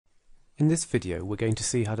In this video we're going to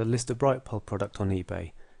see how to list a Brightpearl product on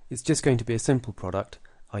eBay. It's just going to be a simple product,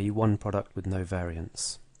 i.e. one product with no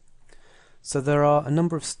variants. So there are a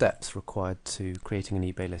number of steps required to creating an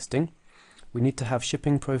eBay listing. We need to have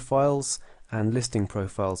shipping profiles and listing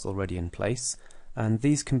profiles already in place, and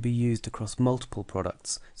these can be used across multiple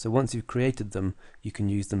products, so once you've created them you can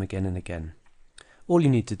use them again and again. All you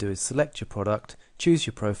need to do is select your product, choose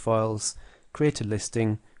your profiles, create a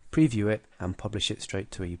listing, preview it and publish it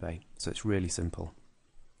straight to eBay. So it's really simple.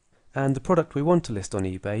 And the product we want to list on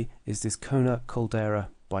eBay is this Kona Caldera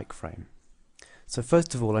bike frame. So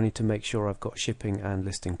first of all I need to make sure I've got shipping and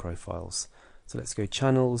listing profiles. So let's go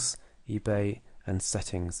Channels, eBay and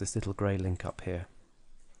Settings, this little grey link up here.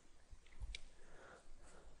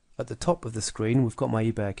 At the top of the screen we've got my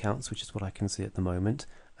eBay accounts, which is what I can see at the moment,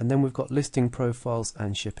 and then we've got listing profiles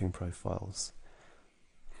and shipping profiles.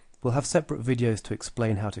 We'll have separate videos to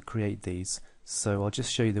explain how to create these, so I'll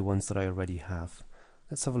just show you the ones that I already have.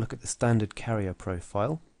 Let's have a look at the standard carrier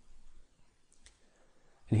profile.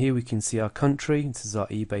 And here we can see our country. This is our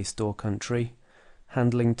eBay store country.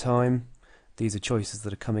 Handling time. These are choices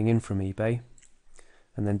that are coming in from eBay.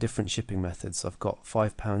 And then different shipping methods. I've got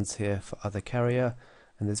 £5 here for other carrier,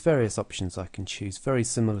 and there's various options I can choose, very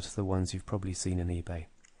similar to the ones you've probably seen in eBay.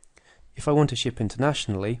 If I want to ship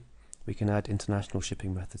internationally, we can add international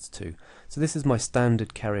shipping methods too. So this is my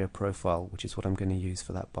standard carrier profile, which is what I'm going to use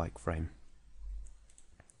for that bike frame.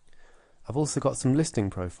 I've also got some listing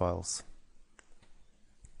profiles.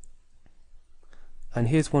 And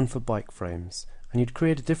here's one for bike frames. And you'd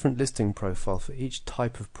create a different listing profile for each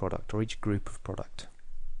type of product or each group of product.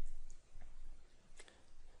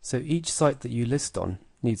 So each site that you list on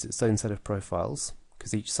needs its own set of profiles,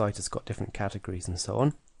 because each site has got different categories and so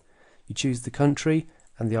on. You choose the country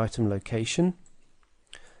and the item location,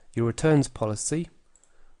 your returns policy,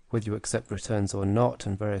 whether you accept returns or not,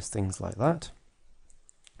 and various things like that,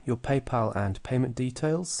 your PayPal and payment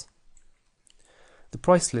details. The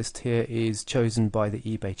price list here is chosen by the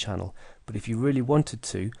eBay channel, but if you really wanted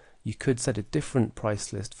to, you could set a different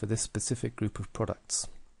price list for this specific group of products.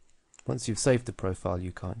 Once you've saved the profile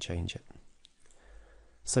you can't change it.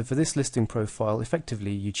 So for this listing profile,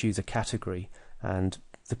 effectively you choose a category, and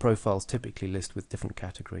the profiles typically list with different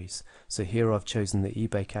categories. So here I've chosen the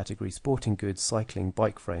eBay category sporting goods, cycling,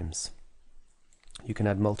 bike frames. You can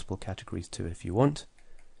add multiple categories too if you want.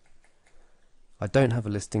 I don't have a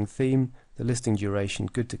listing theme, the listing duration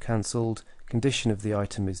good to cancelled, condition of the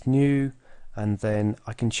item is new, and then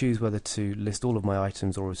I can choose whether to list all of my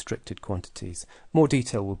items or restricted quantities. More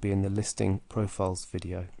detail will be in the listing profiles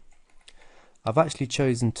video. I've actually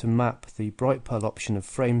chosen to map the Brightpearl option of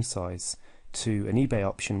frame size to an eBay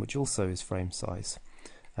option which also is frame size,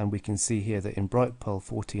 and we can see here that in Brightpearl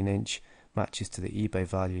 14 inch matches to the eBay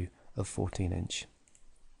value of 14 inch.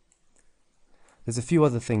 There's a few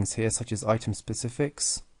other things here such as item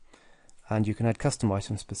specifics, and you can add custom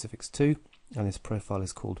item specifics too, and this profile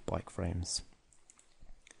is called bike frames.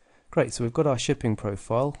 Great, so we've got our shipping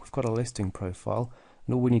profile, we've got our listing profile,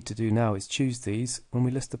 and all we need to do now is choose these when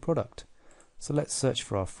we list the product. So let's search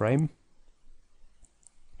for our frame.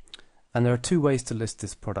 And there are two ways to list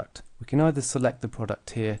this product. We can either select the product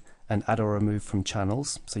here and add or remove from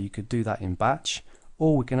channels, so you could do that in batch,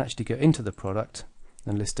 or we can actually go into the product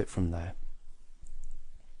and list it from there.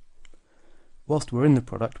 Whilst we're in the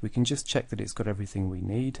product we can just check that it's got everything we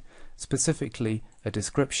need, specifically a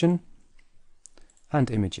description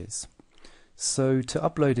and images. So to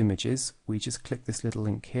upload images we just click this little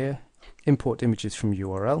link here, import images from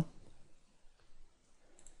URL,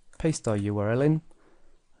 paste our URL in,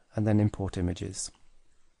 and then import images.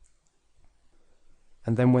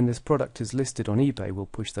 And then when this product is listed on eBay we'll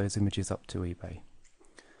push those images up to eBay.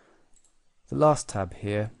 The last tab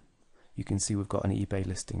here, you can see we've got an eBay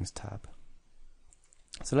listings tab.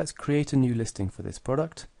 So let's create a new listing for this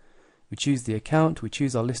product. We choose the account, we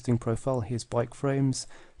choose our listing profile, here's bike frames,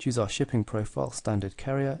 choose our shipping profile, standard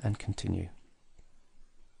carrier, and continue.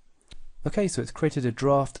 Okay, so it's created a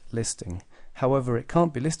draft listing. However, it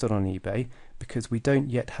can't be listed on eBay because we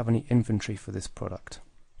don't yet have any inventory for this product.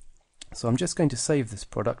 So I'm just going to save this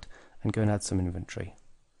product and go and add some inventory.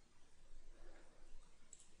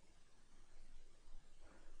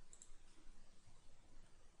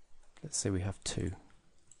 Let's say we have 2.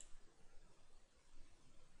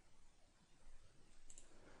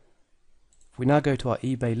 If we now go to our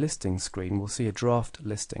eBay listing screen, we'll see a draft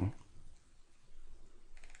listing.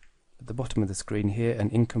 At the bottom of the screen here, an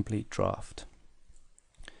incomplete draft.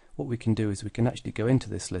 What we can do is we can actually go into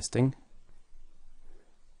this listing,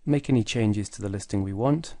 make any changes to the listing we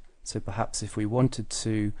want. So perhaps if we wanted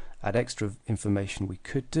to add extra information we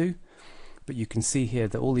could do, but you can see here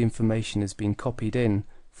that all the information has been copied in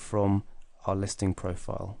from our listing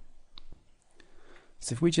profile.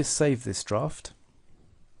 So if we just save this draft,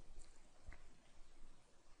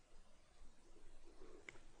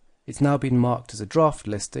 it's now been marked as a draft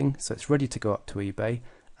listing, so it's ready to go up to eBay,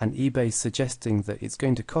 and eBay is suggesting that it's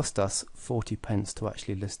going to cost us 40 pence to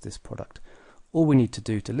actually list this product. All we need to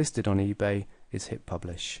do to list it on eBay is hit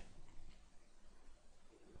publish.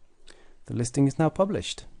 The listing is now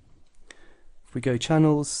published. If we go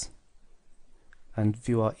channels and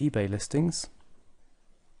view our eBay listings,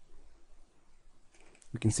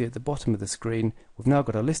 we can see at the bottom of the screen we've now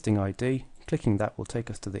got our listing ID. Clicking that will take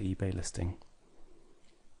us to the eBay listing.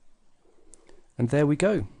 And there we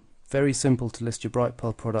go. Very simple to list your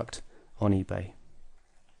Brightpearl product on eBay.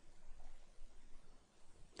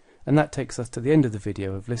 And that takes us to the end of the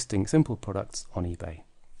video of listing simple products on eBay.